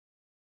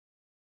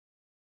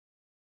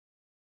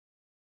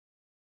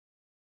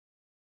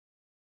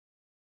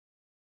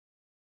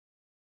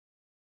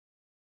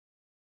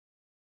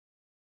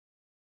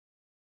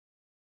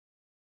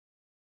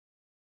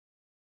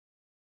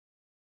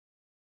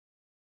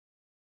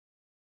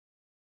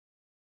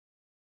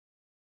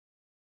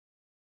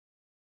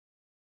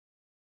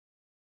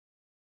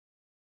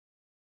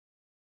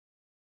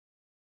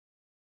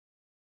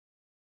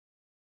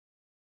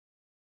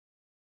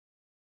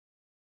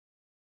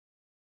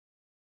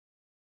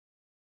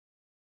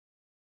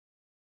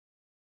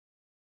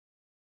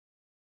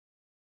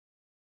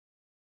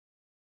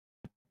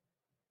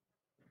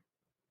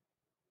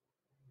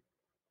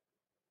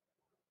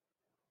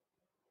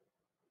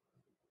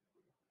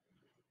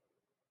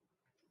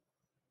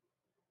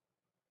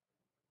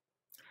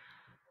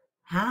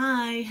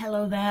Hi,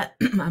 hello there.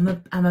 I'm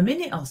a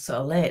minute or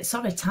so late.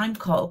 Sorry, time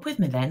caught up with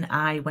me then.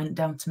 I went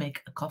down to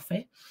make a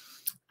coffee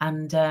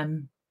and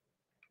I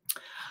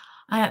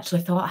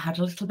actually thought I had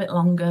a little bit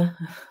longer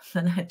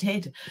than I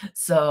did.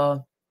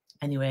 So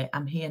anyway,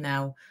 I'm here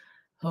now.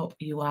 Hope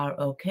you are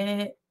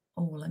okay.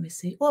 Oh, let me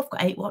see. Oh, I've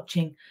got 8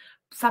 watching.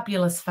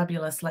 Fabulous,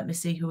 fabulous. Let me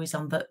see who is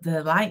on.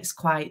 The light's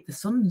quite, the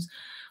sun's,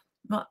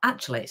 well,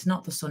 actually, it's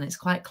not the sun. It's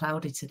quite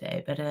cloudy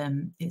today, but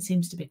it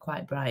seems to be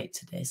quite bright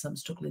today, so I'm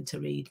struggling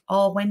to read.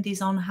 Oh,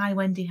 Wendy's on. Hi,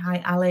 Wendy.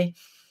 Hi, Ali.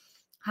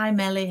 Hi,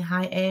 Melly.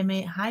 Hi,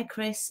 Amy. Hi,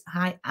 Chris.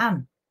 Hi,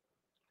 Anne.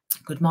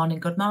 Good morning.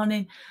 Good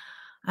morning.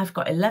 I've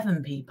got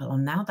 11 people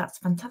on now. That's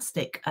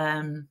fantastic.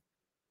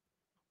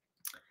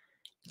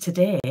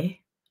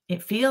 Today,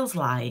 it feels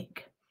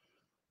like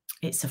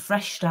it's a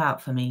fresh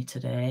start for me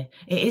today.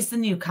 It is the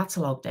new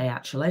catalogue day,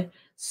 actually.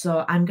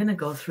 So I'm going to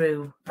go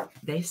through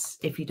this,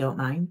 if you don't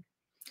mind.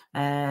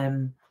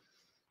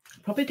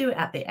 Probably do it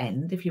at the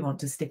end if you want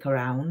to stick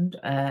around.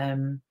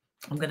 I'm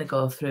going to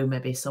go through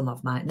maybe some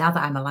of my, now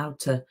that I'm allowed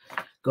to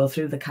go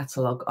through the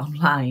catalogue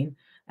online,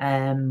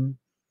 I'm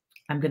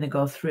going to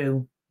go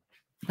through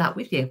that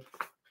with you.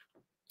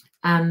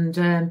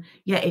 And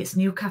yeah, it's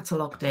new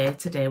catalogue day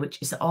today, which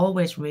is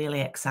always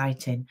really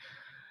exciting.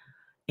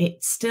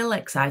 It's still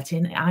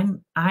exciting.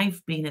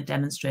 I've been a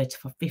demonstrator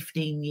for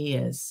 15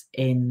 years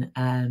in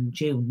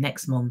June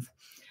next month,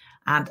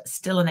 and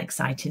still an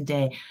exciting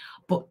day.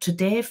 But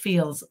today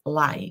feels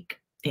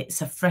like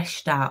it's a fresh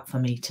start for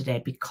me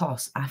today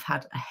because I've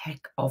had a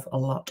heck of a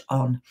lot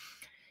on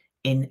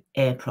in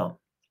April.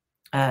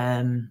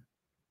 April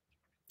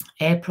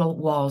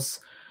was,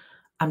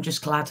 I'm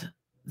just glad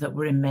that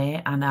we're in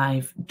May and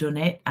I've done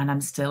it and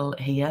I'm still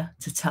here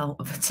to tell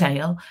the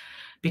tale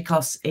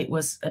because it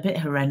was a bit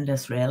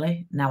horrendous,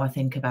 really, now I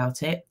think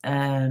about it.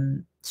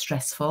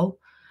 Stressful.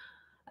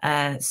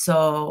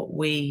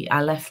 So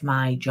I left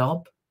my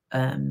job,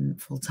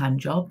 full-time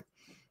job,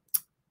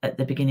 at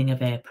the beginning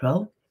of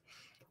April,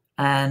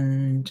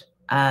 and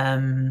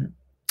then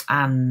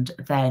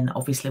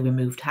obviously we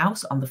moved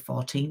house on the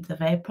 14th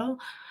of April,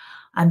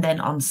 and then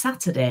on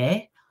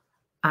Saturday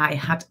I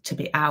had to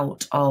be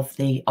out of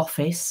the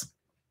office.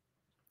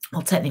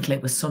 Well, technically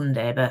it was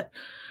Sunday, but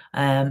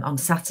on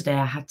Saturday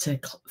I had to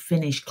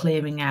finish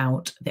clearing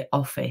out the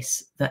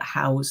office that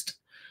housed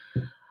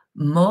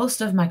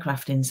most of my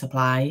crafting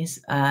supplies.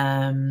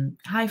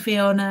 Hi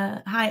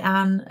Fiona, hi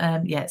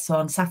Anne. Yeah, so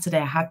on Saturday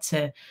I had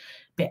to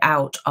be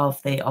out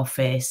of the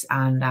office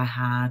and I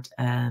had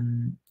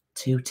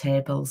 2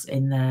 tables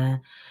in there,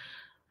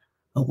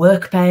 a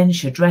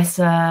workbench, a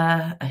dresser,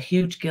 a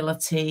huge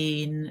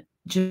guillotine,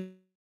 just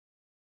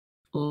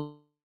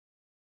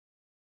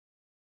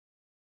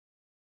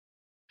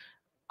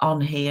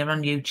on here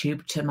on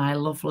YouTube to my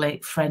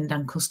lovely friend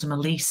and customer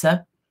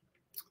Lisa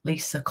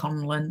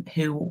Conlon,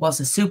 who was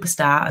a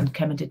superstar and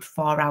came and did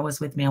 4 hours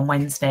with me on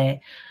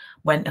Wednesday,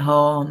 went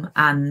home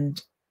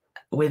and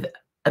with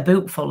a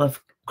boot full of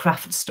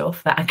craft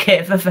stuff that I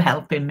gave her for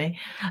helping me.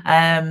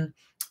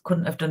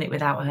 Couldn't have done it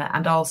without her.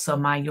 And also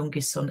my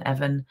youngest son,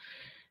 Evan,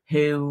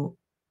 who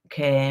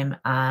came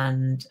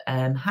and,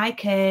 hi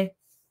Kay,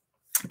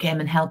 came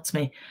and helped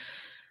me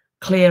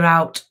clear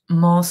out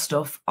more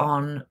stuff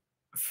on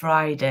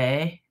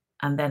Friday.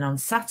 And then on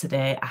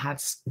Saturday, I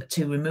had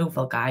 2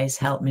 removal guys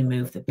help me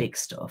move the big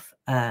stuff.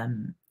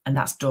 And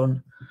that's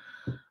done.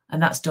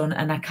 And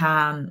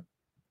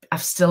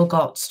I've still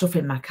got stuff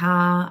in my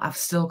car. I've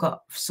still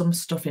got some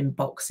stuff in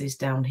boxes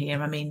down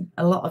here. I mean,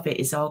 a lot of it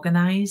is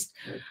organised.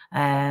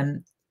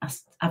 I've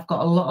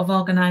got a lot of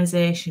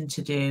organisation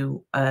to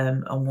do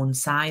on one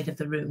side of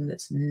the room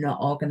that's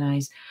not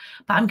organised,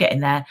 but I'm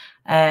getting there.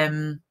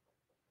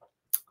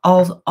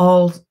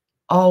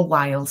 All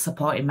while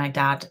supporting my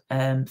dad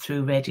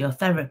through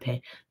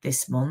radiotherapy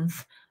this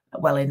month.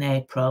 Well, in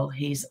April,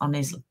 he is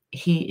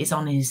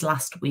on his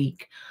last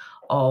week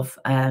of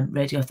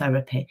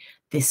radiotherapy.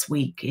 This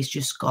week he's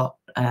just got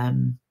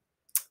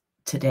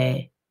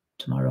today,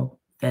 tomorrow,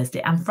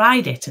 Thursday and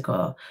Friday to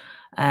go.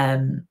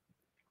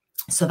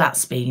 So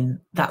that's been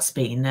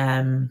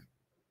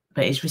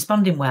but he's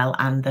responding well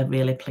and they're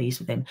really pleased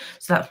with him,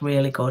 so that's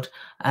really good.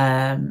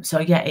 So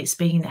yeah, it's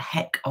been a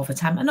heck of a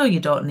time. I know you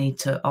don't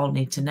all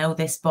need to know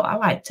this, but I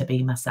like to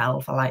be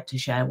myself. I like to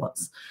share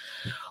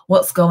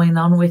what's going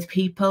on with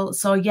people.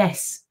 So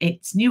yes,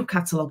 it's new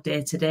catalogue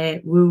day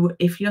today.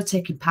 If you're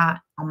taking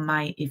part on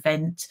my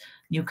event,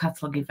 new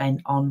catalogue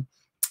event on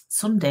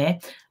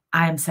Sunday,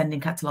 I am sending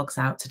catalogues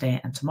out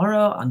today and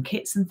tomorrow on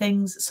kits and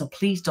things, so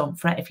please don't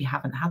fret if you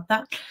haven't had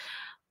that.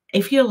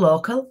 If you're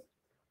local,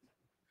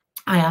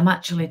 I am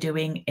actually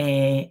doing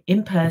a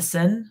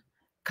in-person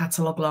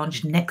catalogue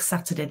launch next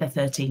Saturday, the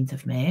 13th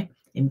of May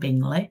in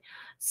Bingley.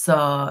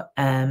 So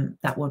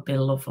that would be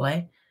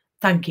lovely.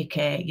 Thank you,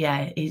 Kate.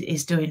 Yeah,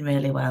 he's doing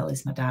really well,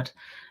 is my dad.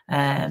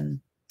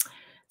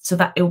 So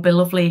that it would be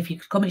lovely if you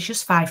could come. It's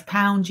just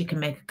 £5. You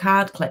can make a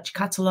card, collect your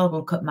catalogue,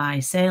 look at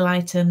my sale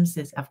items.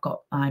 I've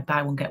got my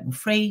buy one, get one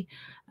free.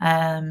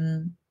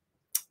 And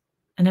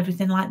and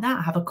everything like that.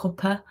 I have a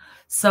cuppa.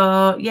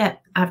 So yeah,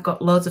 I've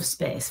got loads of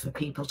space for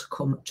people to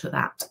come to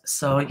that.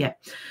 So yeah,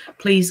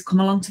 please come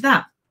along to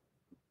that.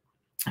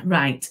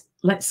 Right,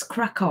 let's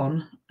crack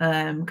on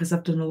because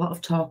I've done a lot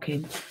of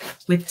talking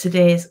with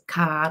today's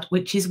card,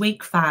 which is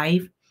week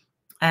 5.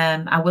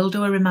 I will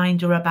do a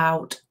reminder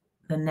about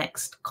the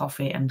next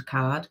coffee and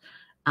card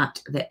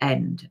at the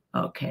end.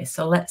 Okay,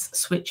 so let's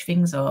switch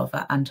things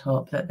over and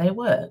hope that they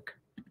work.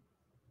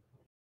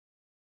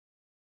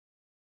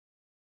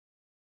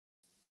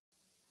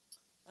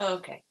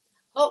 Okay,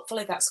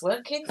 hopefully that's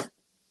working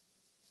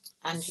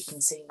and you can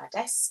see my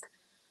desk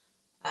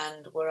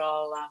and we're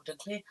all loud and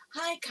clear.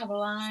 Hi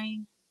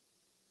Caroline,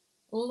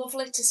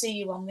 lovely to see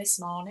you on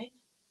this morning.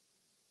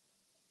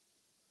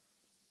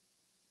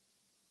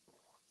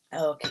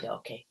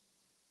 Okay.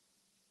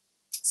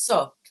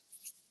 So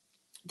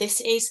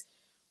this is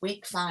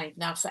week 5.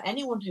 Now for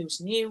anyone who's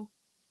new,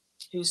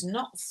 who's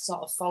not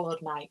sort of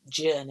followed my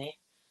journey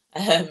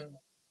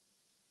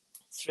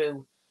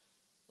through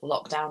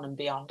lockdown and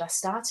beyond, I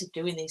started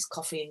doing these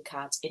coffee and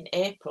cards in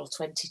April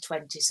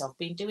 2020. So I've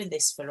been doing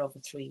this for over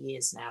 3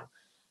 years now.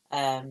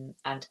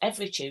 And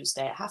every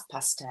Tuesday at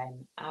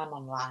 10:30, I'm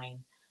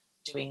online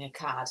doing a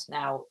card.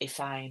 Now,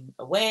 if I'm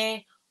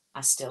away,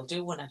 I still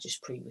do one. I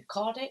just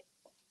pre-record it.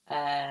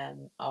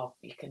 Oh,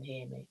 you can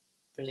hear me.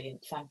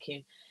 Brilliant. Thank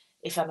you.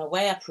 If I'm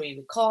away, I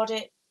pre-record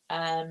it.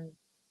 And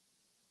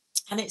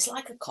it's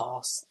like a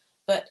course,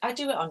 but I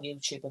do it on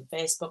YouTube and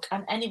Facebook,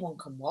 and anyone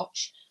can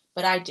watch.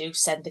 But I do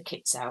send the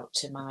kits out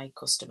to my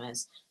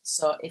customers.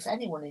 So if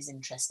anyone is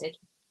interested,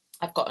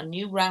 I've got a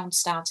new round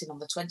starting on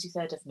the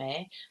 23rd of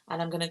May,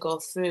 and I'm going to go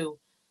through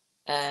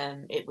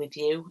it with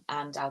you,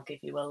 and I'll give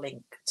you a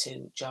link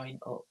to join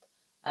up.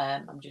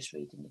 I'm just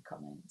reading your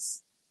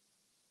comments.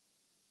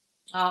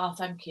 Oh,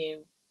 thank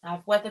you.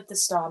 I've weathered the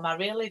storm. I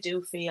really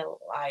do feel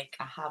like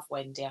I have,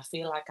 Wendy. I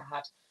feel like I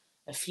had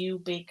a few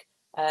big,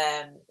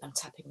 I'm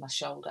tapping my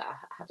shoulder. I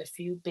had a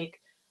few big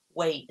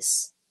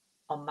weights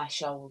on my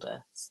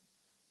shoulders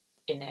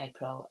in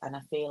April, and I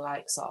feel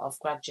like sort of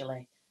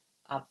gradually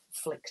I've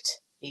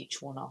flicked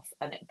each one off,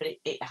 but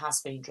it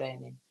has been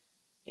draining.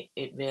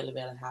 It really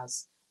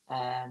has.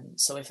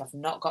 So if I've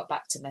not got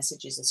back to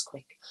messages as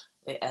quick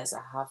as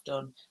I have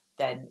done,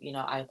 then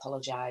I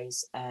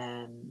apologise.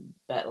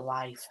 But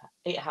life,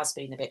 it has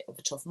been a bit of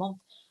a tough month.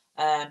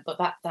 But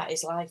that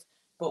is life.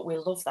 But we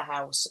love the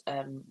house.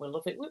 We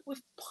love it.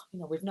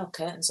 We've no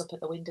curtains up at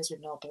the windows, with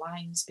no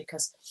blinds,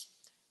 because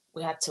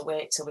we had to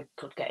wait till we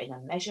could get in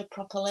and measure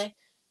properly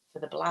for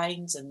the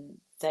blinds, and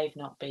they've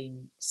not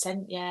been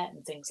sent yet,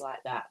 and things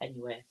like that.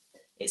 Anyway,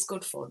 it's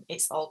good fun.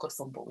 It's all good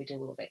fun, but we do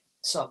love it.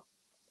 So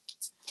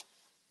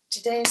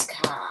today's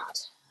card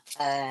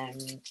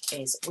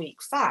is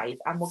week 5,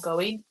 and we're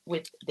going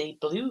with the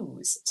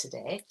blues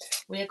today.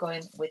 We are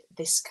going with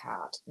this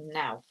card.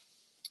 Now,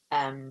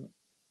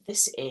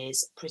 this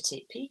is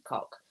Pretty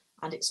Peacock,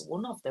 and it's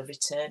one of the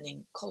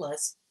returning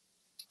colours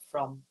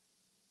from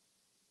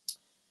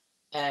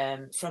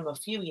a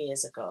few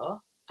years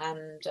ago.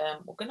 And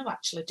we're going to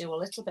actually do a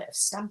little bit of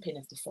stamping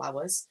of the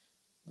flowers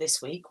this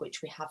week,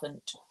 which we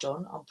haven't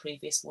done on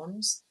previous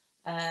ones.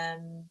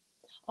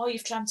 Oh,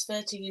 you've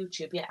transferred to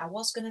YouTube. Yeah, I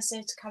was going to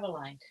say to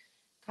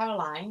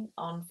Caroline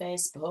on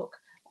Facebook,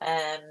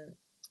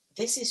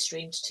 this is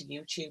streamed to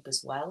YouTube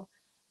as well.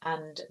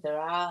 And there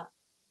are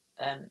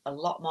a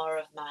lot more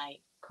of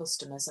my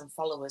customers and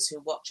followers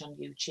who watch on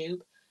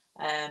YouTube.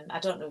 I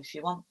don't know if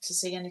you want to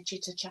see any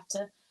chitter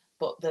chatter,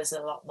 but there's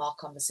a lot more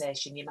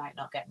conversation. You might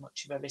not get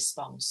much of a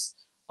response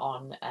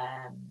on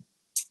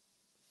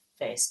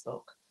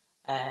Facebook.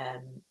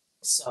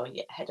 So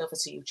yeah, head over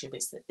to YouTube.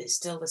 It's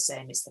still the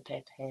same. It's the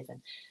Paper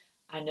Haven.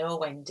 I know,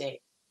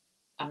 Wendy,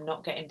 I'm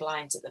not getting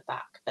blinds at the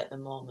back at the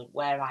moment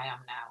where I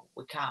am now.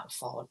 We can't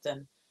afford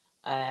them.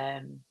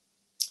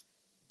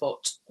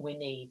 But we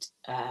need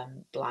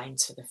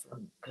blinds for the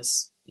front,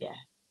 because yeah,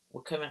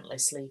 we're currently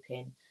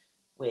sleeping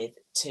with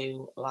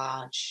 2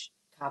 large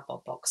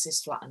cardboard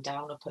boxes flattened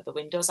down up at the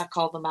windows. I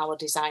call them our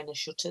designer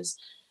shutters.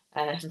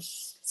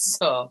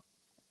 So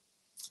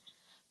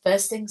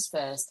first things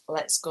first,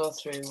 let's go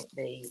through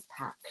the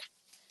pack.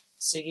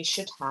 So you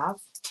should have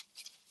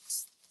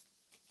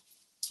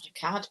a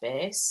card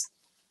base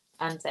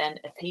and then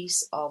a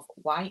piece of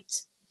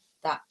white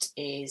that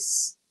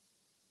is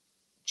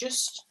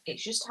just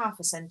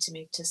 1/2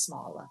 centimetre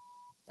smaller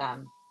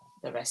than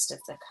the rest of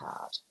the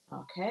card.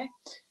 Okay,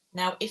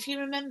 now if you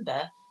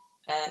remember,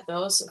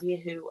 those of you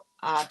who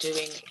are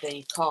doing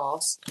the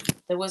course,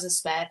 there was a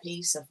spare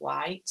piece of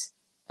white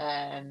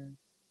in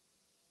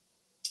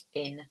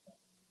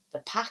the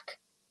pack,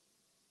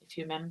 if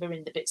you remember,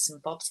 in the bits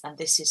and bobs, and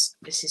this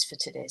is for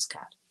today's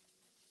card.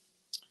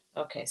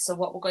 Okay, so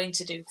what we're going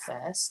to do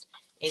first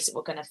is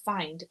we're going to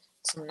find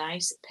some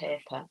nice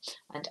paper,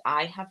 and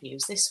I have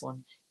used this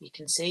one. You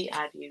can see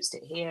I've used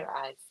it here.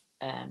 I've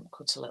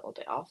cut a little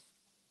bit off.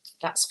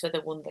 That's for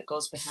the one that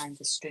goes behind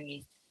the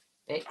stringy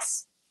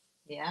bits.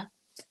 Yeah.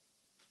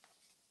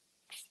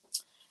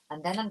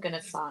 And then I'm going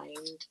to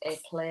find a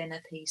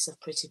plainer piece of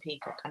Pretty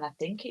Peacock, and I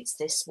think it's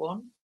this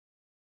one.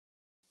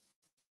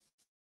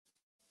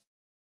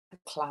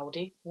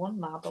 cloudy one,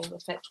 marble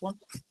effect one,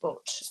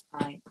 but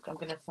I'm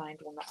going to find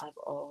one that I've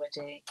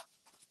already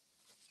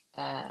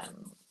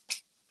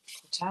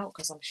put out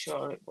because I'm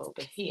sure it will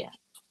be here.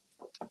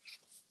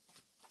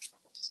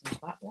 It's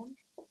not that one.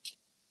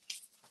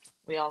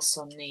 We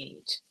also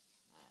need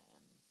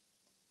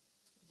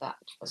that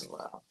as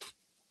well.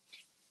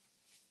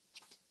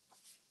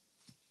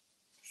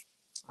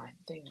 I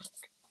think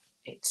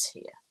it's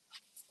here.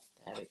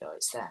 There we go,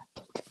 it's there.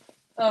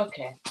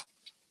 Okay.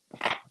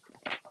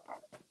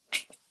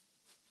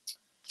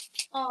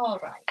 All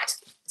right.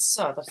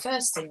 So the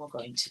first thing we're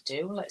going to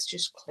do, let's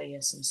just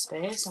clear some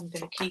space. I'm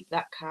going to keep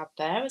that card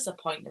there as a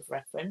point of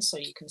reference so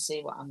you can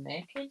see what I'm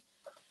making.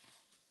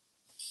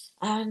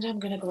 And I'm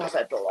going to grab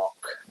a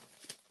block.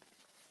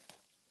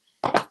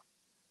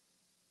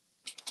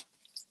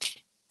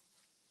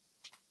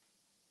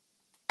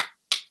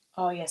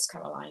 Oh yes,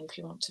 Caroline, if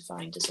you want to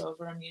find us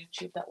over on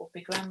YouTube, that would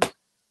be grand.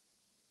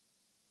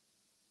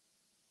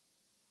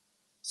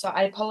 So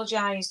I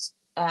apologise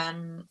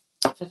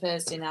for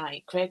Thursday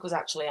night. Craig was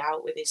actually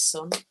out with his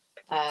son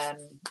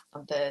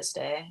on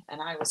Thursday,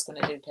 and I was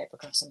going to do paper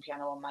crafts and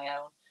piano on my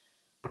own.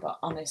 But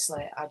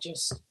honestly, I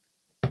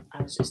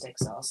was just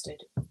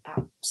exhausted,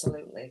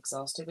 absolutely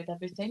exhausted with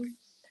everything.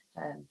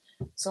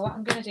 So what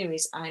I'm going to do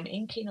is I'm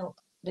inking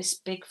up this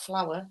big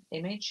flower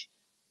image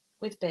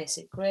with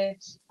basic grey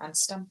and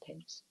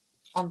stamping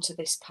onto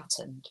this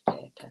patterned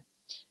paper.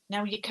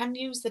 Now you can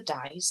use the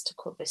dies to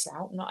cut this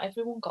out. Not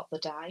everyone got the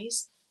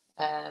dies.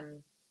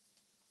 I'm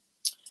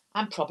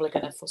probably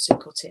going to fussy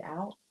cut it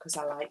out because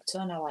I like to,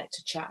 and I like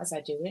to chat as I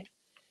do it.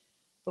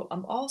 But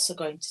I'm also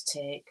going to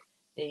take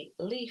the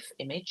leaf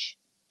image.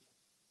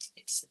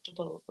 It's a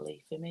double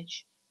leaf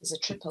image. There's a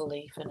triple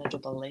leaf and a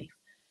double leaf.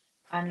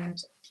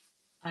 And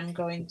I'm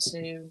going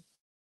to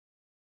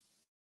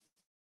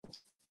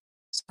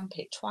stamp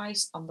it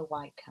twice on the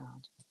white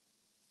card.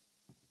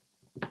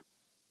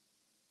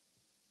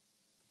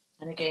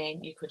 And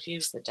again, you could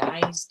use the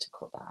dies to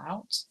cut that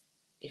out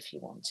if you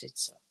wanted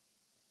to.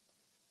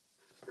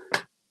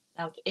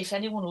 Now, if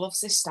anyone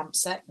loves this stamp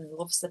set and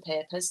loves the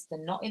papers,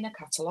 they're not in a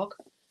catalogue.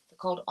 They're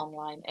called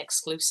online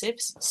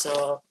exclusives.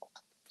 So,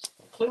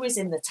 clue is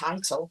in the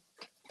title.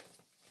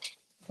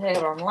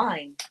 They're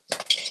online.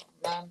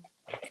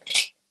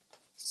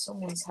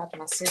 Someone's had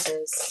my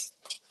scissors.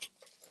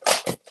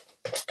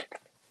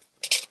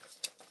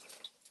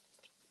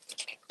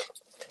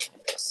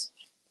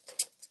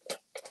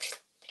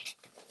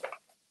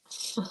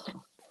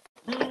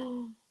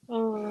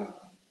 Oh,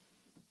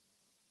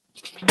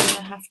 I'm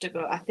gonna have to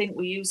go. I think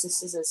we use the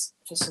scissors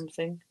for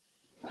something.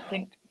 I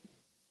think.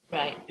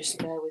 Right, just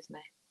bear with me.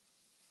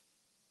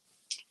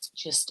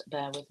 Just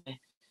bear with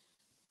me.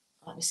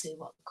 Let me see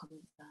what the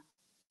comments are.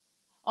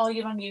 Oh,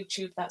 you're on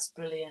YouTube. That's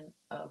brilliant.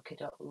 Okay,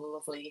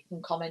 lovely. You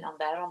can comment on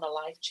there on the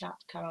live chat,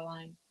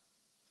 Caroline.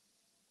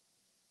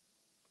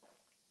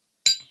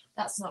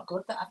 That's not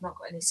good that I've not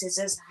got any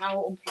scissors.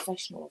 How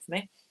unprofessional of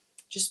me.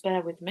 Just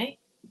bear with me.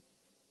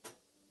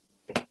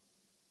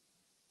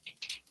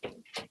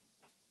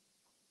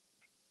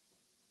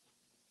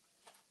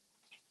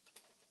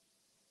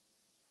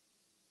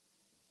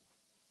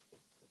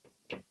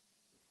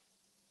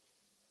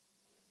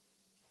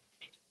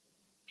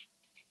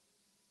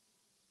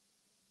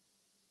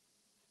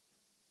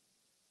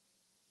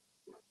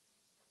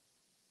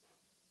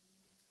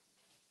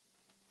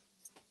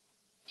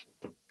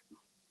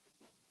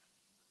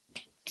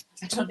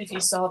 I don't know if you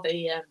saw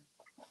the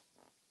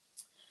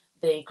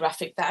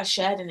graphic that I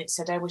shared, and it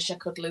said I wish I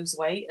could lose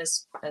weight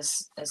as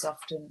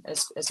often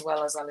as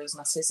well as I lose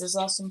my scissors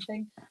or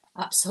something.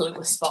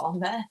 Absolutely spot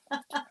on there.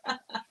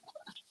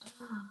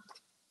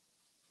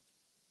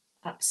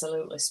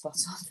 Absolutely spot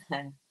on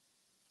there.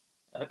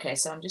 Okay,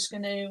 so I'm just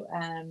going to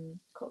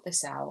cut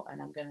this out,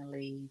 and I'm going to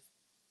leave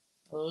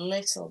a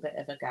little bit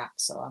of a gap,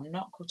 so I'm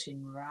not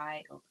cutting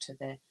right up to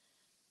the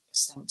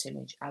stamped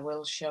image. I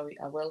will show you.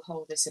 I will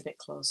hold this a bit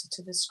closer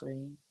to the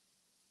screen.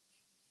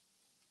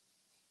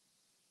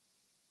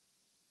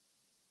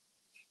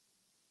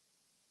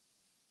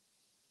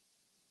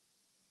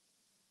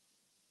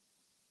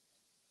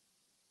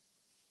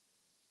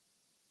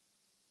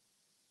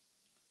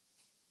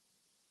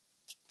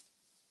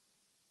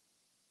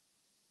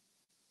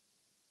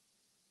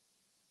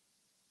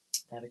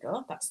 There we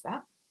go, that's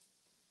that.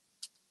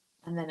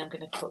 And then I'm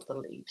going to cut the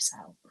leaves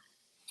out.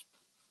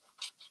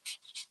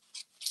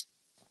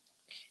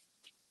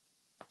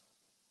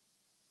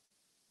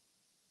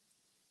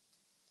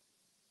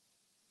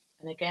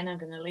 And again, I'm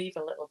going to leave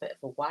a little bit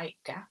of a white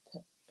gap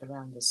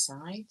around the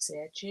sides, the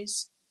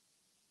edges.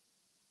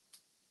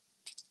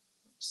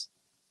 Oops.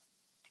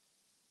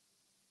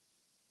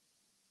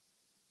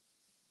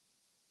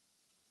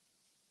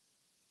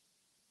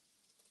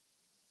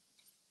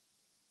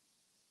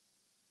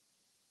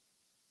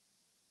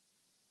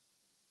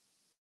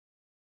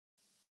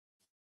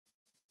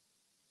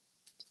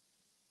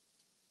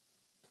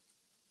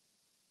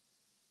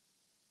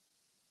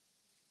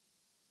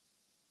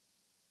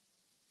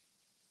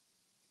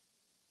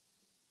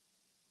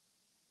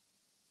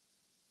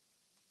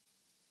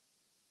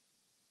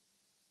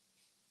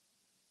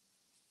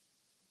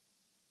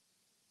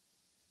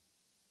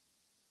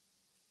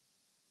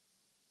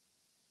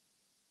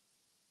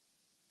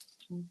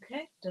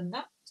 Okay, done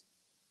that.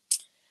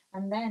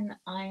 And then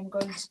I'm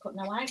going to cut,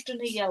 now I've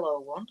done a yellow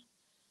one,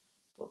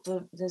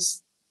 but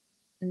there's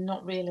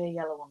not really a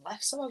yellow one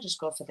left, so I'll just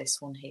go for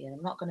this one here.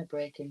 I'm not going to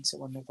break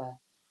into another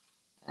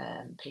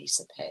piece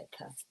of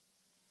paper.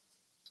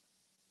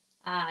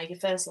 Your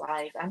first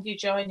live, and you're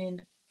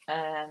joining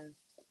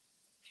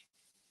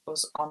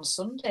us on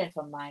Sunday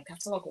for my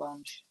catalogue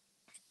launch.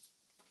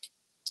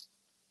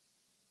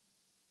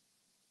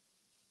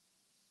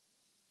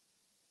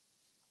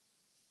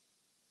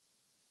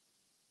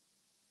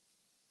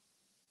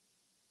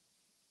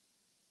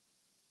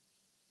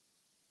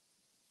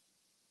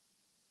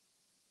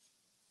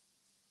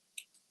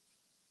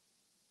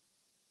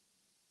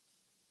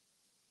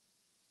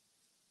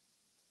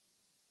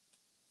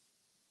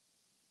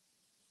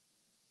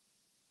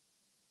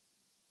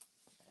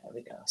 There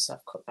we go, so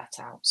I've cut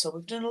that out. So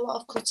we've done a lot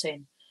of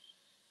cutting.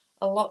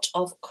 A lot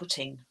of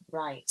cutting,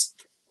 right.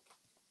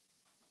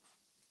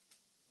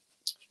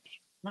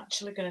 I'm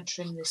actually going to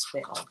trim this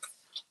bit off,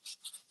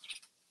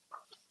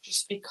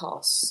 just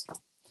because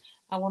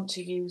I want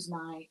to use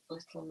my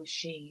little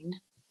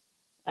machine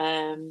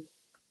and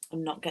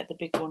not get the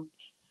big one.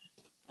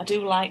 I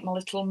do like my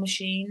little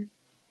machine.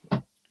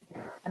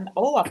 And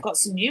oh, I've got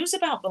some news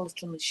about the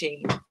little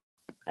machine.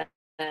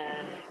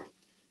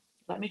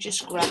 Let me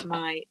just grab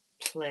my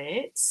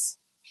plates.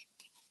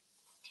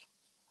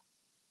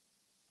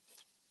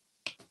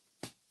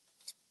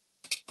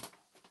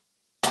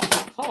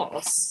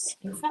 Because,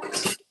 in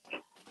fact,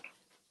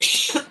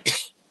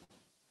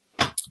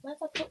 where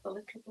have I put the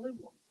little blue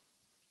one?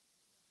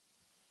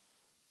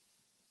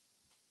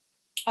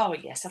 Oh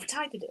yes, I've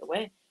tidied it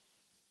away.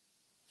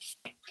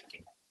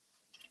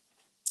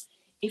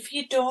 If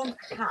you don't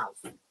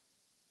have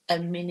a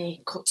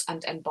mini cut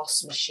and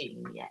emboss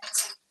machine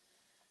yet,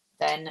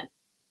 then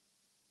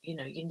you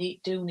know you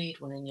do need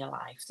one in your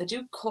life. They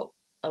do cut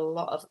a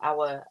lot of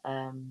our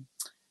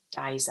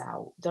dies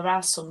out. There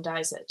are some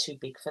dies that are too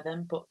big for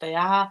them, but they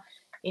are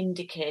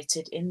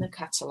indicated in the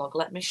catalogue.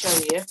 Let me show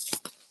you.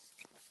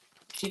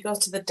 If you go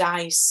to the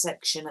dies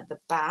section at the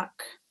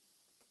back,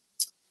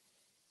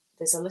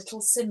 there's a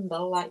little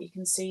symbol like you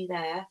can see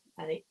there,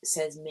 and it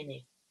says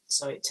mini,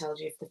 so it tells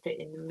you if they fit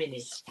in the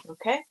mini.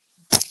 Okay,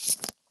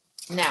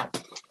 now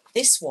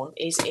this one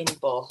is in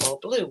boho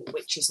blue,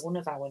 which is one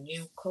of our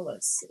new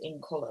colours in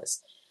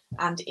colours,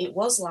 and it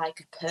was like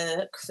a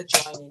perk for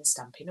joining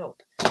Stampin'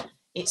 Up.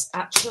 It's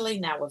actually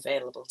now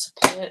available to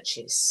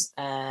purchase,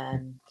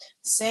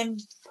 same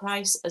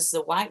price as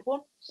the white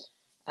one,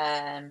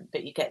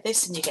 but you get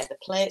this and you get the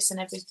plates and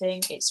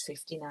everything. It's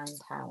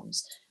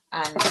 £59,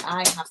 and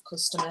I have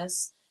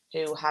customers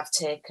who have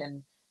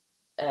taken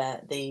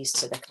these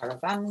to the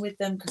caravan with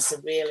them because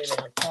they're really,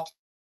 really portable.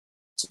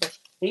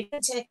 They've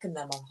even taken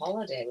them on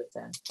holiday with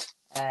them.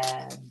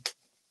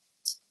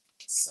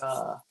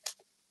 So,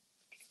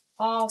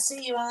 oh,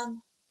 see you,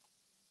 Anne.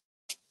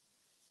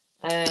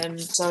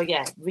 So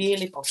yeah,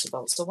 really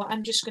possible. So what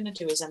I'm just going to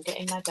do is I'm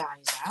getting my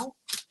dies out,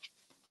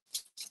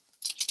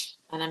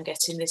 and I'm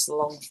getting this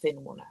long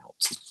thin one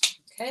out.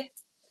 Okay,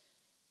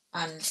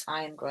 and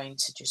I am going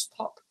to just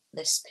pop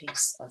this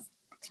piece of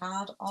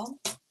card on,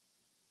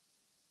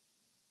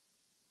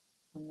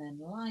 and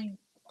then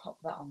pop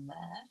that on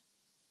there.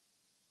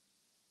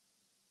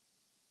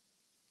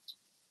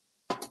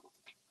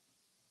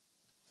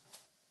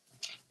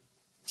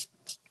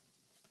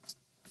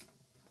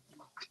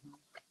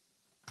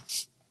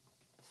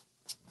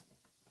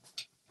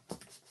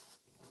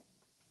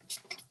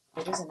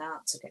 It is an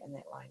art to getting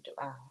it lined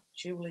up.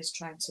 Julie's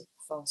trying to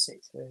force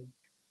it through.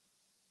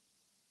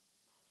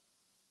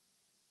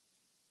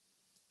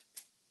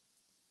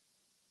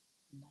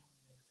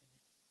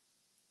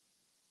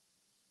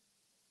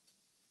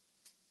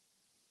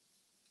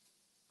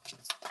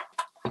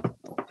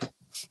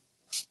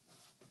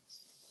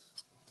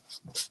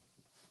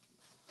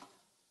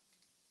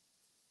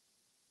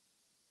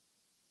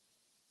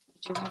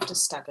 You have to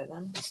stagger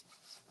them.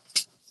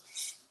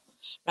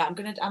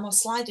 Right, I'm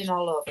sliding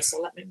all over, so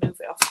let me move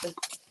it off the.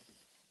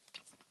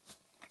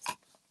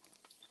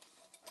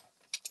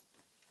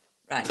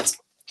 Right.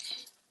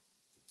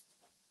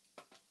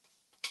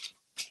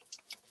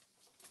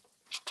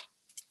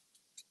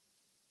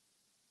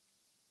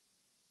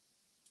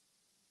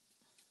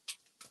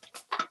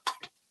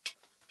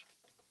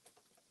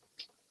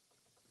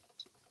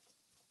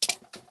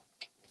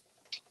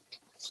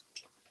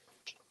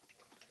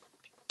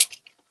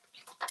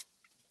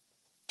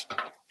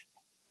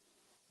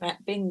 Right,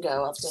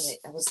 bingo, I've done it.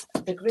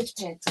 The grid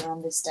paper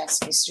on this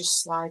desk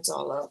just slides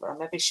all over. I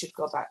maybe should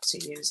go back to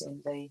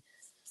using the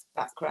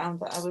background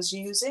that I was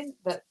using,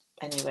 but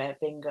anyway,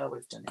 bingo,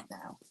 we've done it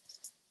now.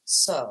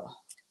 So,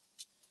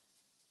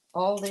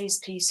 all these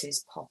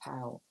pieces pop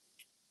out.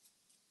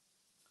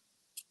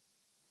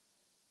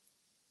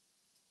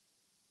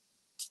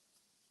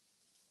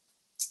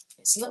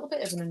 It's a little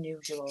bit of an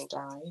unusual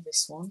die,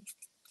 this one.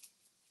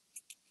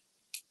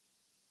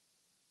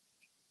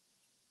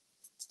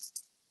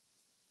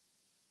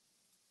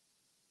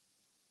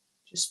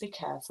 Just be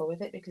careful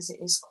with it because it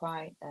is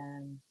quite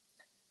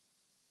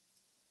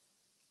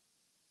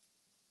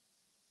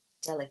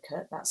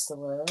delicate, that's the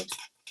word.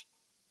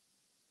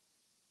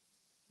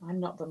 I'm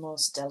not the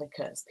most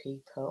delicate of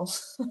people.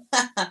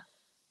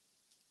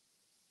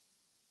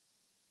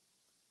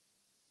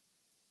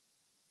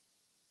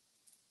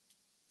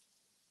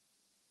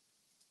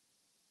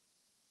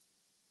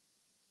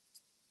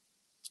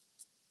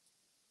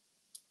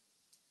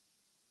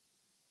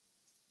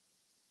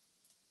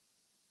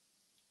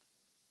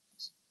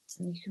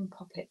 And you can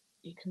pop it,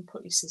 you can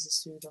put your scissors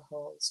through the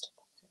holes to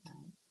pop it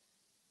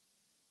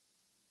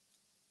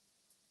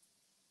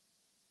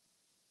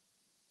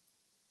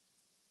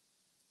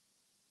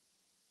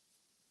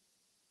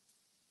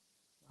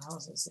out.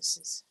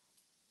 Wowzers,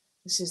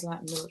 this is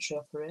like a military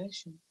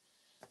operation.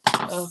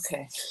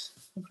 Okay,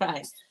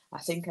 right. I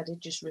think I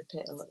did just rip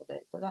it a little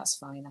bit, but that's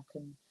fine. I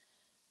can.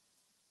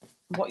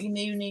 What you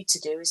need to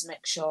do is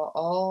make sure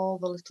all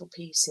the little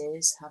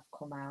pieces have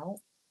come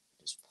out.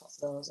 Just pop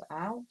those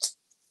out.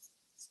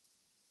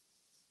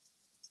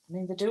 I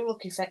mean, they do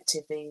look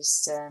effective,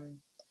 these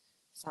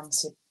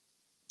fancy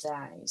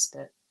dies,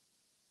 but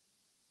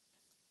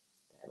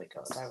there we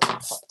go, they're all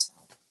popped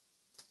out.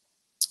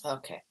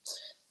 Okay,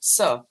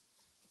 so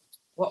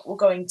what we're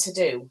going to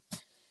do,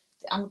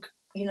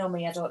 you know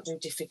me, I don't do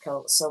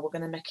difficult, so we're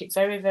going to make it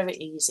very, very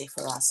easy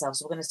for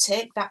ourselves. We're going to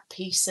take that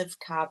piece of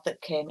card that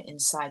came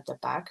inside the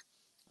bag,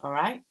 all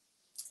right,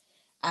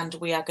 and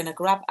we are going to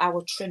grab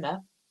our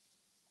trimmer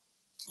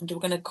and we're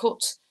going to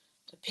cut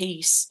a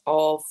piece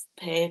of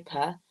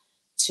paper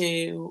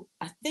to,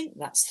 I think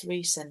that's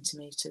 3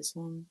 centimetres.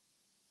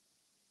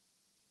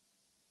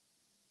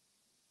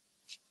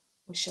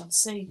 We shall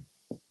see.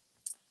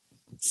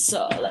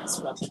 So let's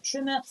grab the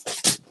trimmer.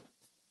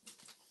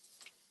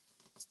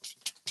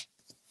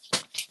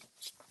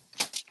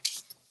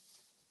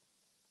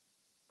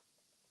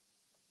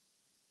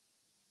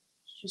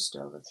 Just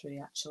over 3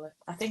 actually.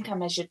 I think I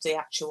measured the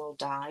actual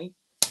die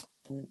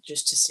and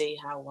just to see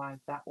how wide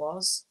that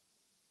was.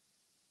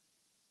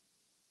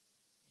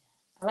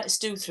 Let's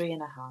do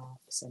 3.5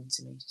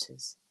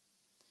 centimetres.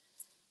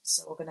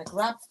 So we're going to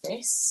grab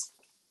this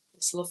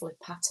lovely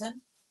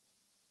pattern.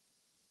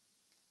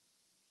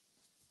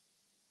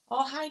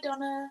 Oh, hi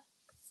Donna.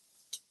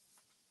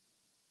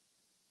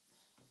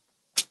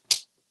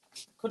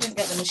 Couldn't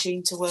get the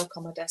machine to work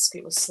on my desk,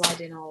 it was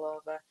sliding all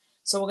over.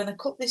 So we're going to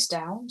cut this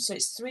down, so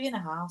it's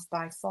 3.5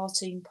 by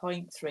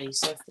 14.3.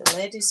 So if the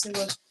ladies who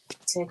are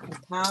taking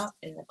part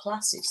in the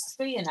class, it's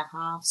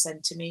 3.5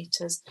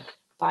 centimetres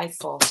by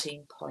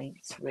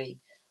 14.3.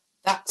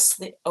 That's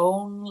the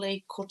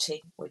only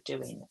cutting we're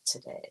doing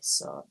today.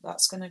 So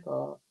that's going to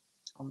go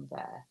on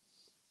there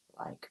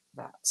like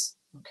that,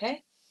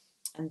 okay?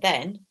 And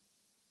then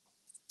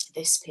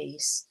this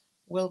piece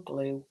will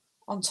glue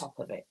on top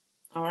of it.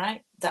 All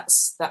right,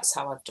 that's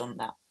how I've done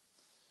that.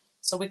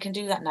 So we can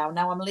do that now.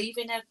 Now I'm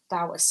leaving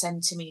about a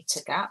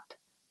centimetre gap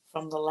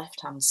from the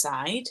left-hand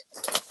side.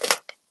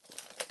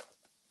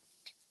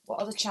 What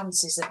are the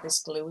chances that this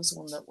glue is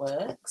one that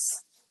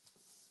works?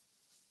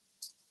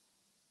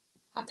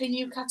 Happy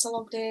New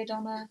Catalogue Day,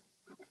 Donna.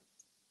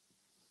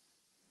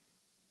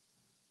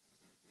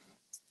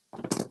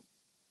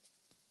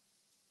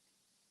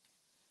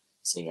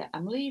 So yeah,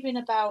 I'm leaving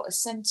about a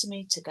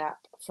centimetre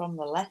gap from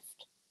the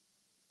left,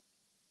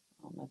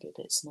 or maybe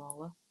a bit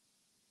smaller.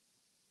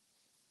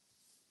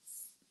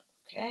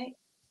 Okay,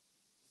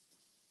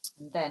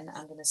 and then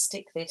I'm going to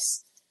stick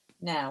this.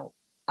 Now,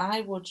 I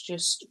would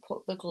just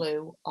put the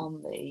glue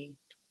on the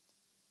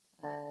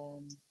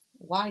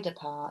wider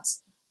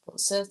parts, but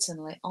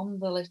certainly on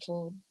the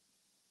little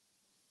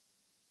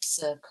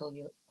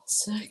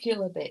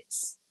circular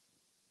bits.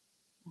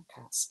 I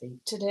can't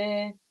speak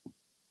today.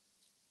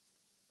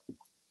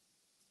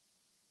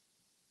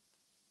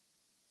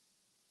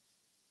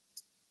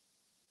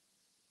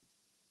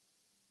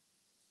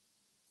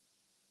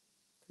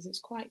 Because it's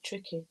quite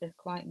tricky, they're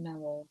quite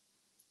narrow.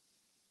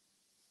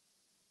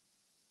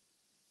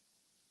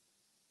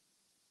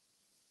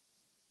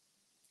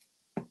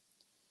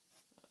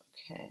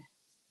 Okay.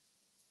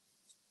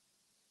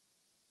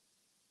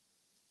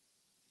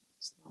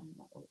 Let's line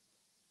that up.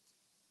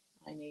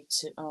 I need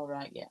to, oh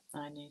right, yeah,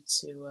 I need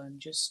to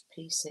just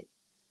piece it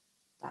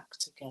back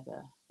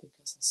together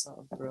because I sort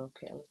of broke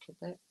it a little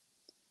bit.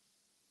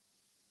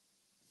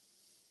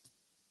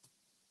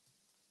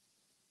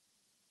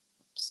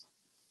 Oops.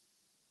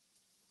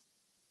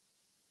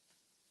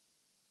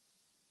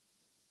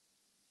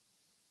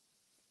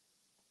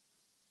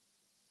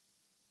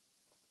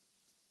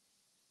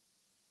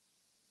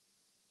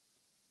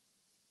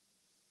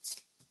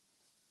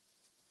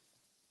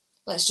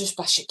 Let's just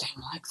bash it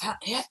down like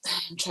that. Yeah,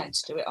 I'm trying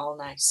to do it all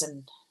nice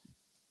and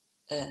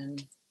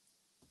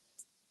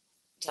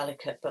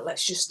delicate, but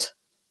let's just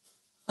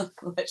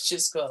let's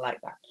just go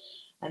like that.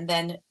 And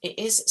then it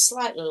is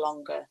slightly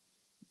longer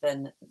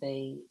than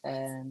the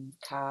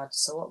card,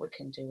 so what we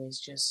can do is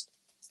just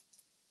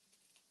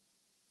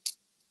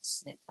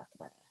snip that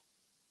there,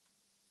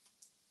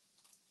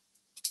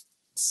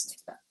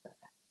 snip that there.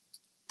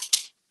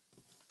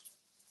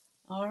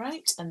 All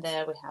right, and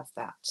there we have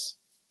that.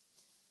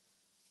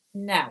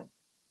 Now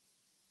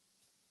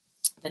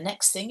The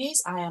next thing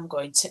is I am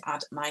going to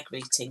add my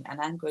greeting,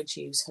 and I'm going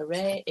to use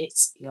 "Hooray,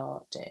 it's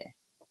your day."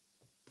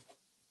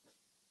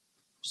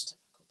 Just have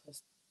a cup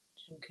of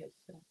drink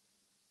of...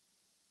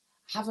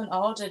 Haven't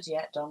ordered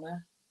yet,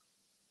 Donna.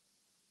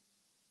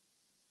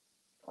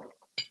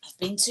 I've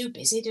been too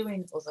busy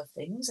doing other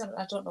things.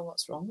 I don't know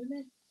what's wrong with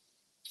me.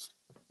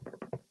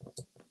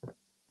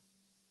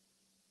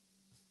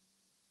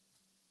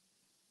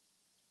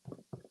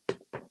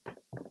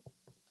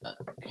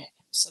 Okay,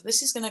 so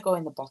this is going to go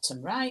in the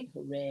bottom right.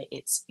 "Hooray,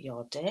 it's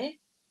your day."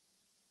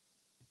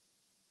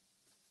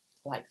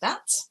 Like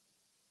that.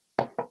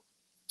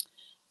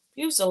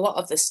 Used a lot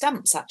of the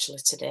stamps actually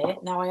today.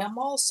 Now I am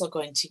also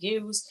going to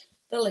use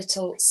the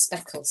little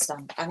speckle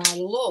stamp, and I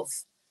love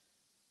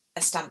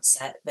a stamp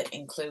set that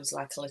includes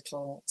like a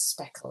little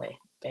speckly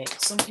bit.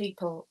 Some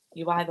people,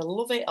 you either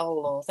love it or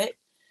loathe it.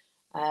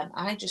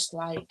 I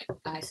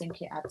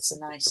think it adds a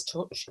nice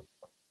touch.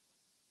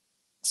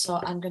 So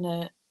I'm going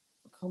to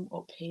come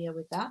up here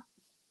with that.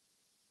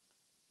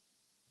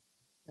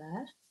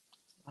 There,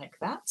 like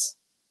that.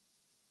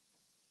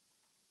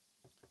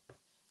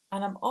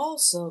 And I'm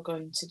also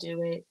going to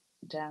do it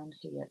down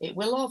here. It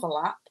will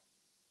overlap,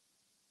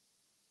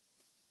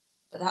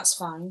 but that's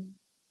fine.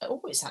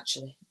 Oh, it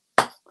actually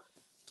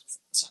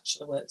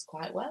works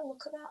quite well.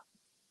 Look at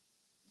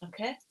that.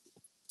 Okay.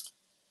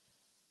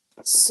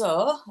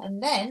 So,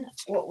 and then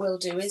what we'll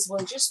do is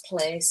we'll just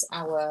place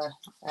our,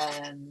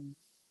 I'm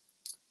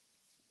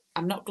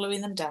not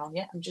gluing them down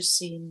yet. I'm just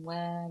seeing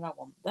where I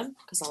want them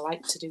because I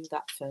like to do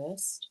that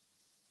first.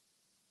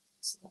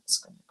 So that's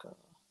going to go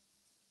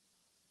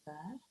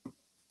there.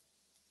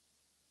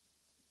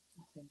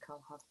 I think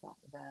I'll have that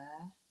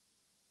there.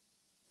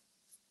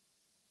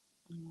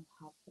 And I'll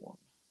have one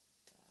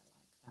there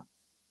like that.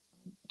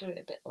 Do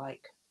it a bit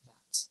like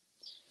that.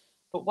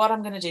 But what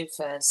I'm going to do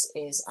first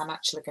is I'm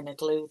actually going to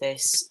glue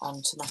this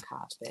onto my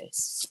card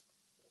base.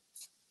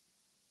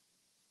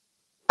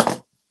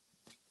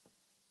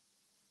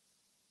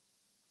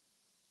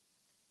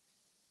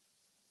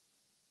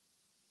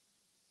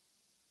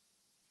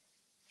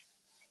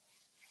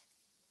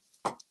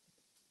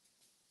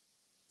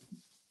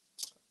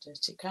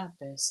 Dirty card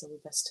base, so we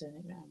best turn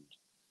it round.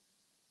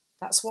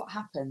 That's what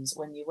happens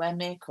when you wear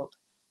makeup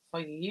for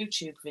your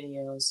YouTube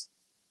videos.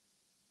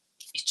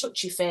 You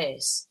touch your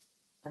face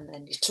and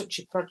then you touch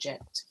your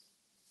project.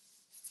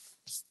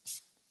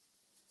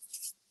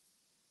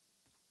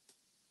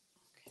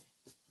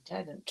 Okay,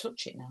 I don't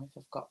touch it now if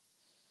I've got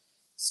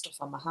stuff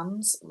on my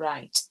hands.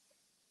 Right.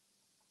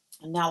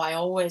 And now I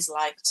always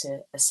like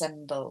to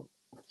assemble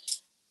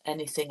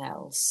anything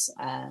else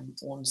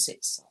once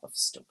it's sort of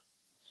stuck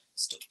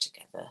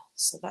together.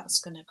 So that's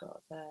going to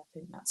go there. I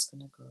think that's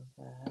going to go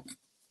there.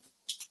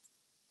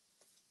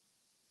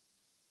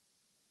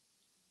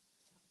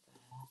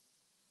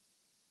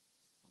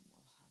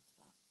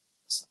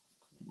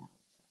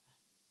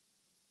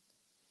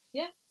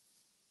 Yeah,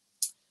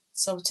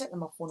 so we'll take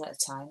them off one at a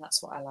time.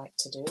 That's what I like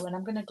to do, and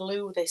I'm going to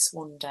glue this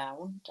one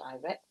down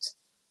direct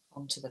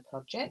onto the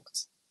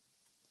project,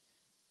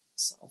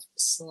 sort of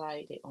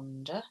slide it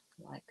under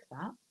like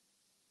that,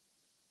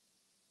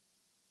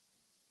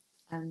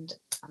 and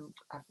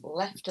I've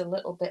left a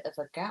little bit of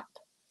a gap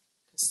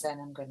because then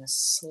I'm going to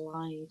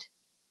slide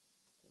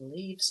the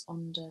leaves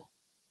under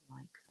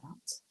like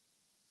that.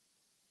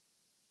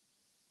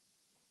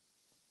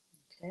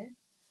 Okay,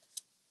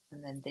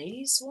 and then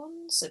these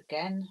ones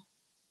again,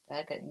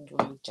 they're getting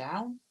glued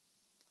down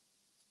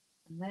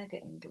and they're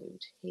getting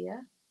glued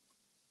here.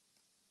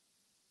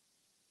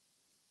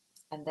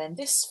 And then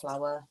this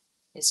flower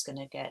is going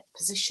to get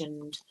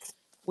positioned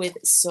with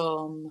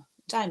some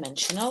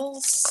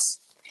dimensionals,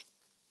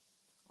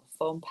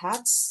 foam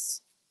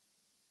pads.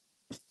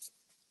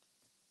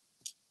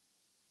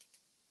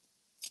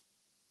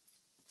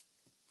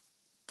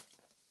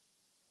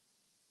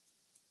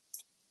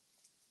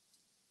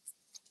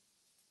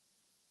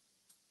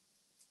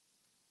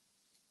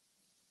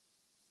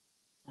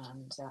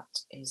 And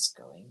that is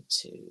going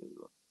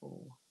to,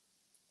 oh,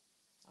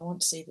 I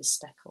want to see the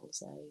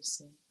speckles there, you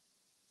see.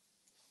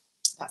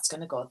 That's going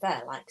to go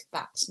there like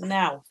that.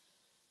 Now,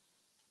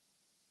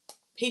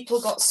 people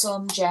got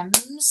some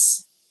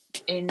gems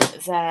in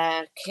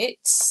their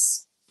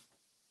kits.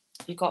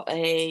 You got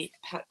a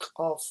pack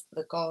of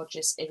the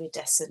gorgeous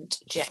iridescent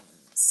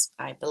gems,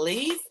 I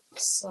believe.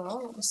 So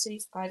let me see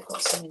if I've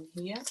got some in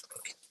here.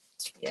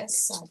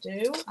 Yes, I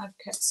do. I've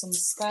kept some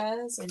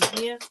spares in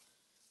here.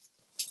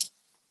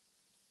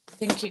 I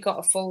think you got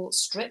a full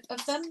strip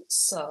of them.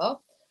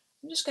 So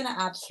I'm just going to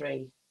add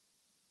 3.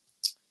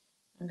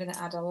 I'm going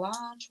to add a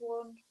large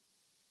one.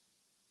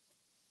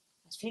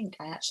 I think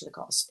I actually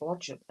got a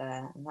splodge up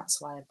there, and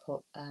that's why I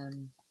put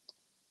one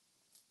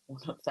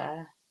up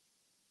there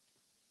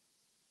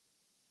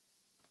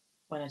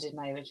when I did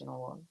my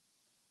original one.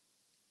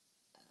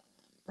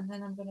 And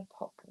then I'm going to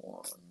pop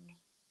one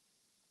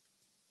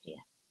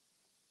here.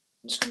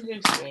 I'm just going to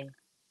do 3.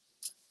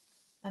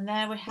 And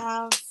there we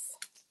have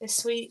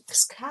this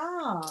week's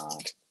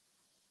card.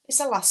 It's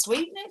the last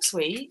week next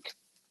week.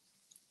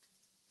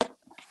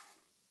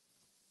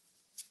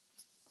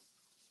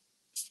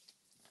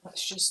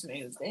 let's just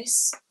move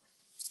this,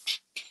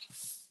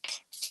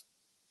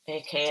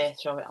 aka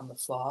throw it on the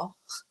floor.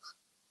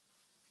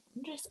 I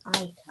wonder if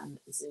I can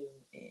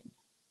zoom in.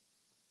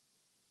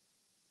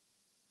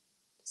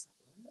 Does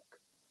that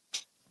work?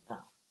 No.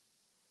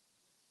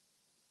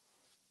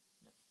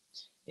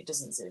 It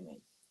doesn't zoom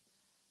in.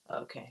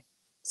 Okay.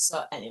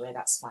 So anyway,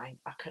 that's fine.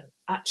 I can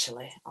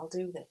actually, I'll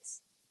do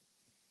this.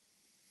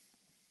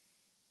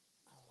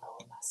 I'll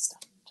lower my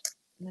stand.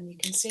 And then you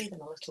can see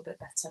them a little bit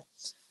better.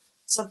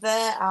 So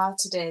there are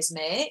today's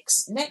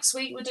makes. Next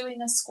week we're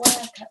doing a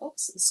square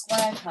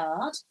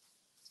card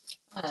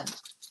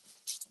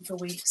for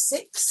week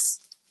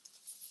 6,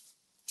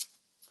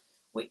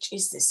 which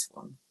is this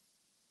one.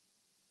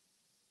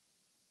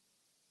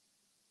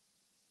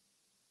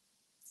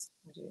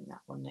 We're doing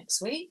that one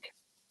next week.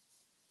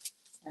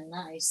 A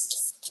nice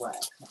square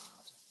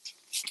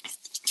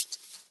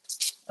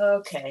card.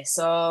 Okay,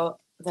 so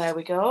there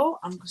we go.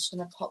 I'm just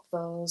going to pop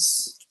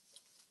those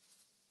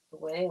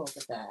away over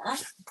there,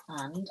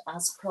 and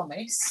as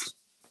promised,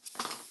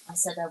 I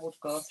said I would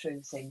go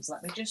through things.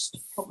 Let me just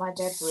put my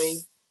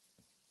debris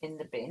in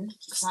the bin,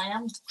 because I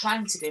am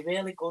trying to be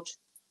really good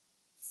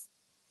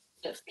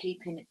at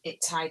keeping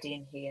it tidy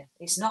in here.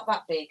 It's not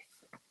that big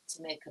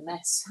to make a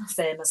mess.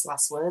 Famous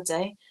last words,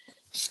 eh?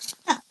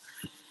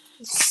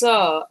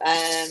 So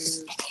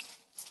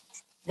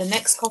the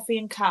next coffee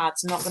and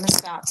cards not going to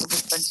start till the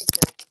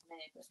 23rd of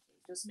May, but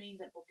it does mean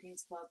that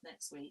bookings close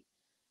next week.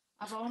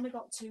 I've only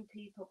got 2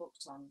 people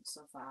booked on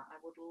so far. I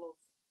would love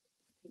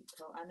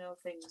people. I know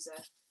things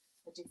are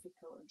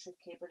difficult and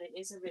tricky, but it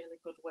is a really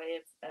good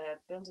way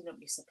of building up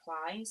your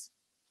supplies.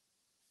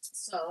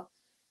 So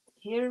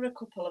here are a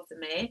couple of the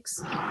makes.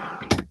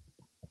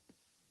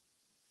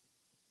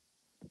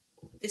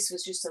 This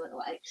was just a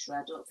little extra.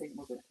 I don't think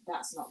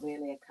that's not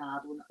really a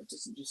card. It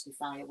doesn't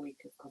justify a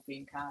week of coffee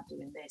and card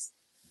doing this.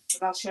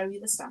 But I'll show you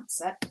the stamp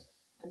set,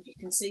 and you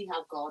can see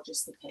how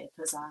gorgeous the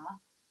papers are.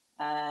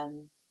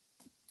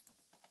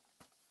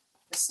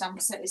 The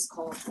stamp set is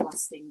called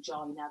Lasting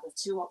Joy. Now, there are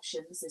 2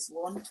 options. There's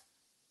one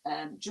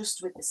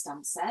just with the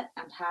stamp set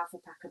and half a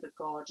pack of the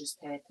gorgeous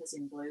papers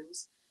in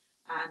blues.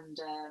 And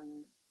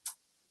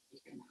you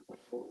can have a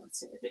look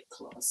at it a bit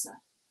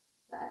closer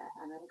there.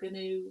 And I'm going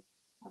to...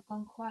 I've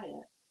gone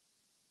quiet.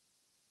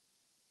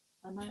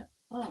 Am I?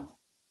 Oh,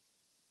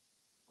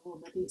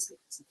 maybe it's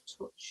because I've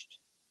touched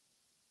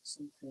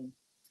something.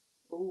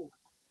 Oh,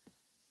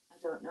 I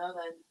don't know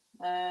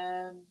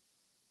then.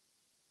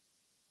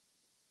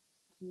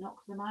 I've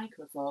knocked the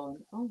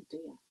microphone. Oh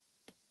dear.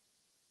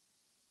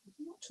 I've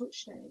not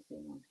touched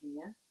anything on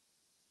here.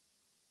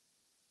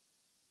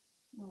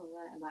 Oh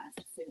right, I might have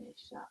to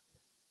finish that.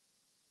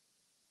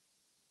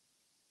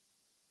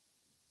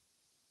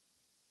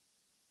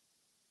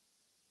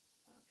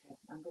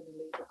 I'm going to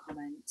leave a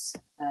comment,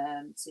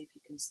 see if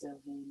you can still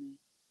hear me.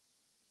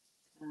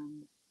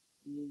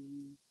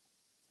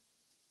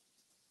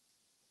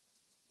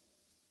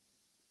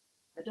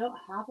 I don't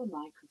have a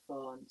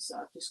microphone, so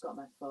I've just got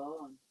my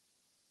phone.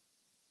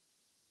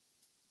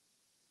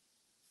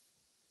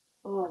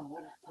 Oh,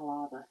 what a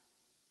palaver.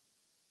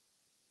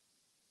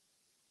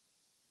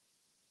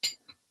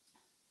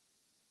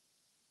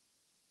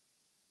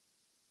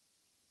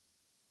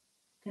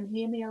 Can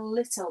hear me a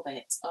little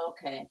bit?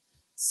 Okay.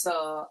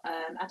 So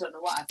I don't know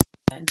what I've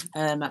done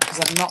because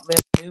I've not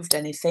really moved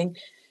anything.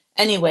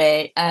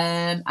 Anyway,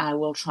 I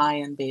will try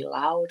and be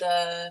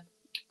louder.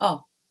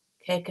 Oh,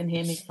 Kay can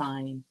hear me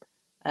fine.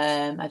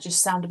 I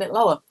just sound a bit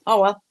lower.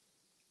 Oh well.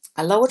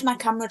 I lowered my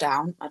camera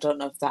down. I don't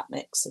know if that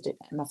makes a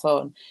difference in my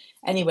phone.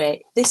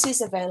 Anyway, this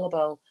is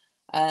available.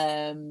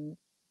 I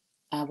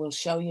will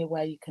show you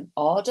where you can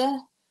order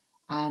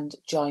and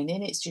join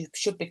in. It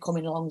should be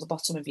coming along the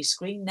bottom of your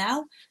screen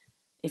now.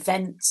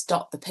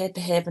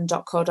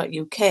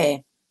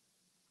 Events.thepaperhaven.co.uk.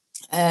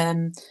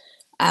 And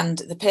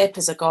the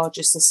papers are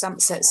gorgeous. The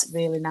stamp set's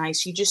really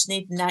nice. You just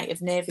need Night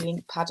of Navy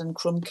ink pad and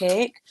crumb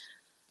cake.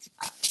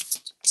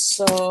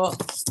 So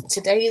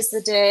today is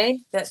the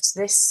day that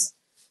this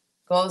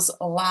goes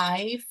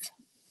live.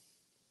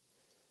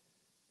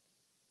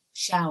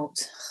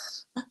 Shout.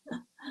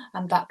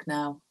 I'm back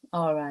now.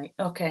 All right.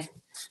 Okay.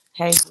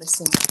 Hey,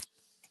 listen.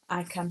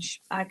 I can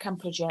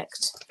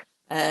project.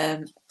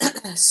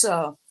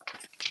 So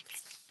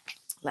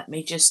let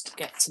me just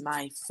get to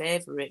my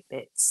favourite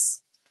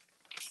bits.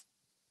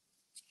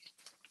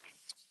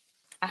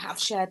 I have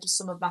shared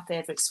some of my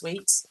favourite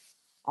sweets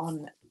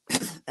on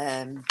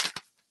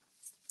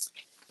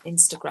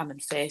Instagram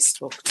and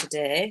Facebook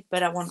today,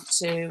 but I want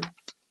to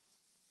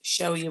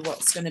show you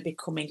what's going to be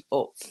coming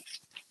up.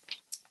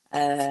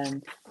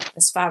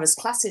 As far as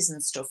classes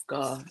and stuff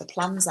go, the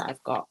plans that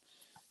I've got.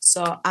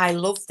 So I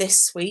love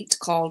this sweet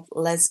called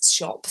Les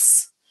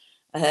Shops.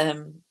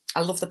 I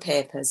love the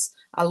papers.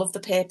 I love the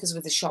papers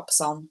with the shops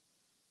on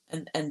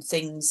and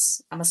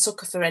things. I'm a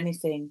sucker for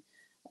anything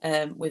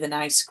with an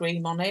ice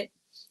cream on it.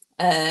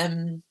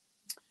 And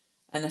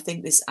I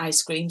think there's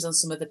ice creams on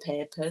some of the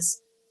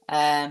papers.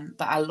 But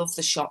I love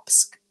the shop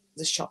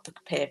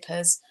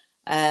papers.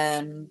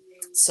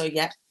 So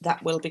yeah,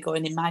 that will be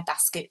going in my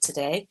basket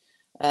today.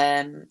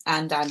 And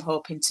I'm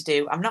hoping to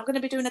do, I'm not going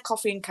to be doing a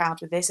coffee and card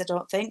with this, I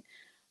don't think.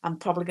 I'm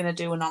probably going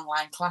to do an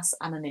online class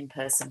and an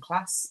in-person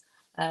class.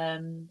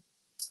 The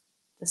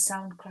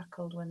sound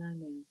crackled when I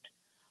moved.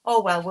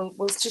 Oh, well,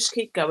 we'll just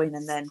keep going,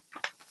 and then,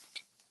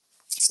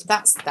 so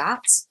that's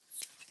that.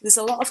 There's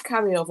a lot of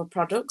carryover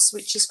products,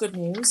 which is good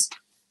news.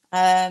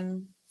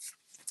 And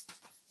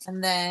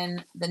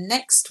then the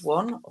next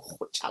one,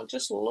 which I'll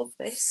just love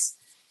this,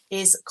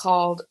 is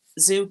called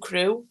Zoo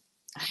Crew.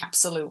 I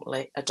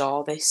absolutely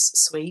adore this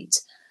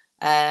suite.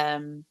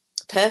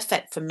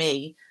 Perfect for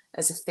me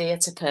as a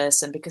theatre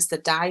person, because the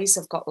dies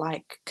have got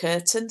like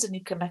curtains and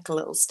you can make a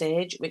little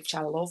stage, which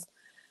I love.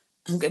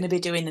 I'm going to be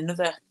doing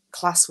another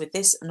class with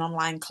this, an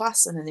online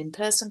class and an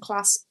in-person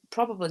class.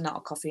 Probably not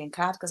a coffee and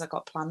card because I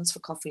got plans for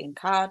coffee and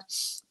card,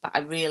 but I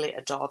really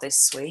adore this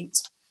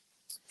suite.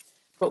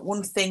 But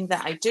one thing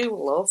that I do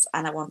love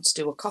and I want to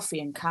do a coffee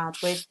and card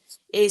with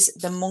is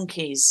the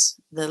monkeys,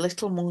 the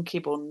little monkey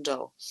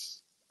bundle.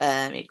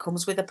 It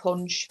comes with a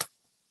punch,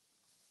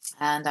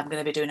 and I'm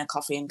going to be doing a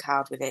coffee and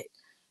card with it.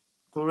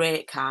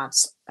 Great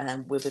cards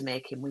we'll be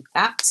making with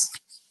that.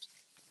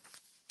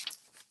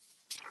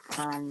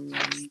 And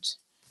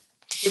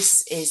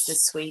this is the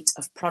suite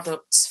of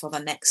products for the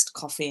next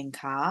coffee and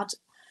card.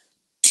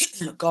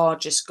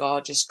 Gorgeous,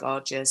 gorgeous,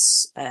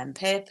 gorgeous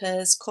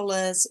papers,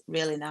 colours,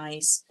 really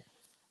nice.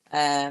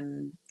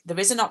 There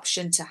is an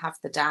option to have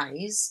the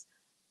dies,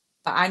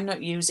 but I'm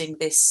not using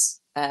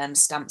this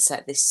stamp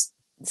set. This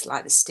is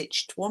like the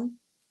stitched one.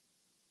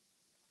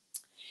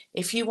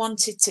 If you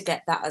wanted to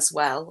get that as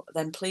well,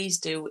 then please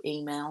do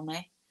email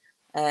me,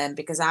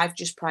 because I've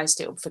just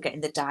priced it up for getting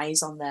the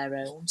dies on their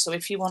own. So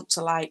if you want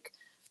to like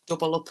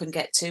double up and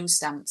get 2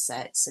 stamp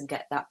sets and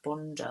get that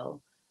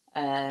bundle,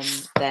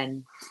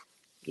 then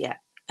yeah.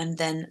 And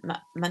then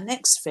my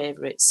next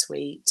favourite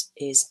suite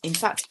is, in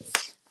fact,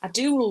 I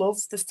do love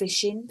the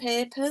fishing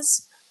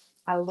papers.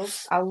 I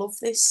love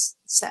this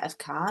set of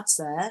cards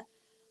there.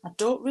 I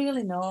don't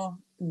really know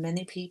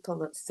many people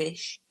that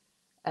fish,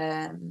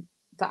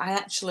 but I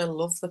actually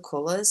love the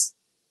colours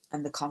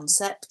and the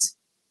concept.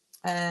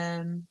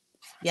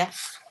 Yeah.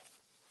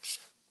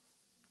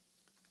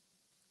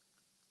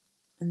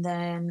 And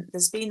then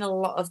there's been a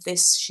lot of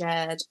this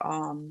shared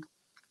on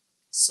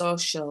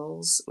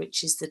socials,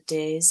 which is the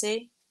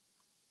daisy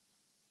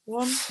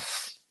one.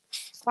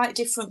 Quite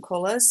different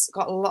colours.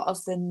 Got a lot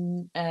of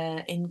them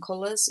in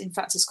colours. In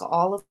fact, it's got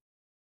all of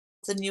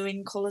the new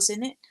in colours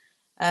in it.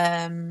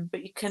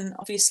 But you can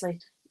obviously,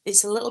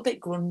 it's a little bit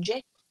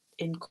grungy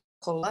in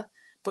colour,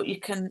 but you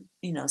can,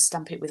 you know,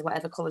 stamp it with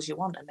whatever colours you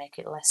want and make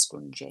it less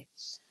grungy.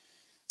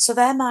 So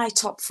they're my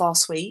top 4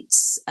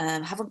 suites.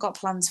 Haven't got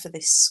plans for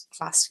this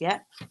class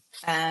yet.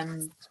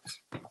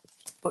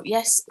 But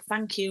yes,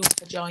 thank you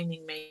for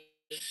joining me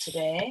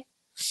today.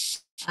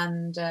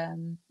 And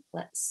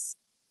let's...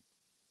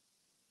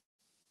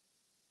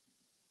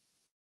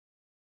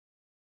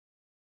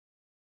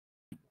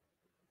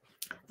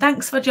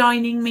 Thanks for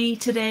joining me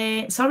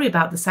today. Sorry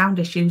about the sound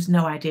issues.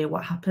 No idea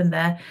what happened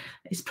there.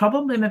 It's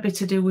probably maybe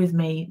to do with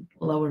me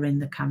lowering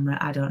the camera.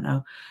 I don't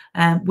know.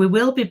 We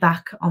will be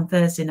back on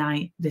Thursday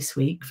night this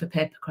week for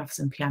Paper Crafts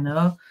and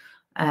Piano.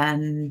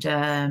 And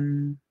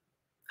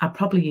I'll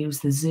probably use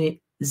the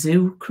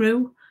Zoo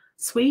Crew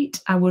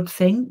suite, I would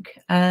think.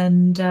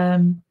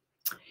 And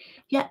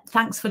yeah,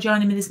 thanks for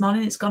joining me this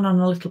morning. It's gone on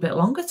a little bit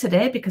longer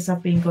today because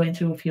I've been going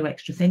through a few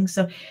extra things.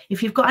 So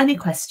if you've got any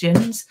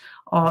questions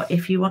or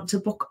if you want to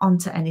book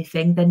onto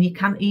anything, then you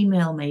can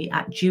email me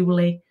at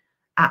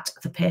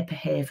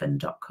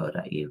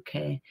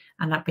julie@thepaperhaven.co.uk,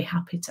 and I'd be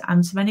happy to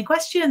answer any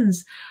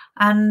questions.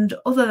 And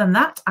other than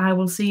that, I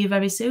will see you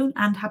very soon,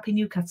 and happy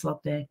new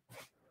catalogue day.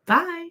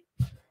 Bye.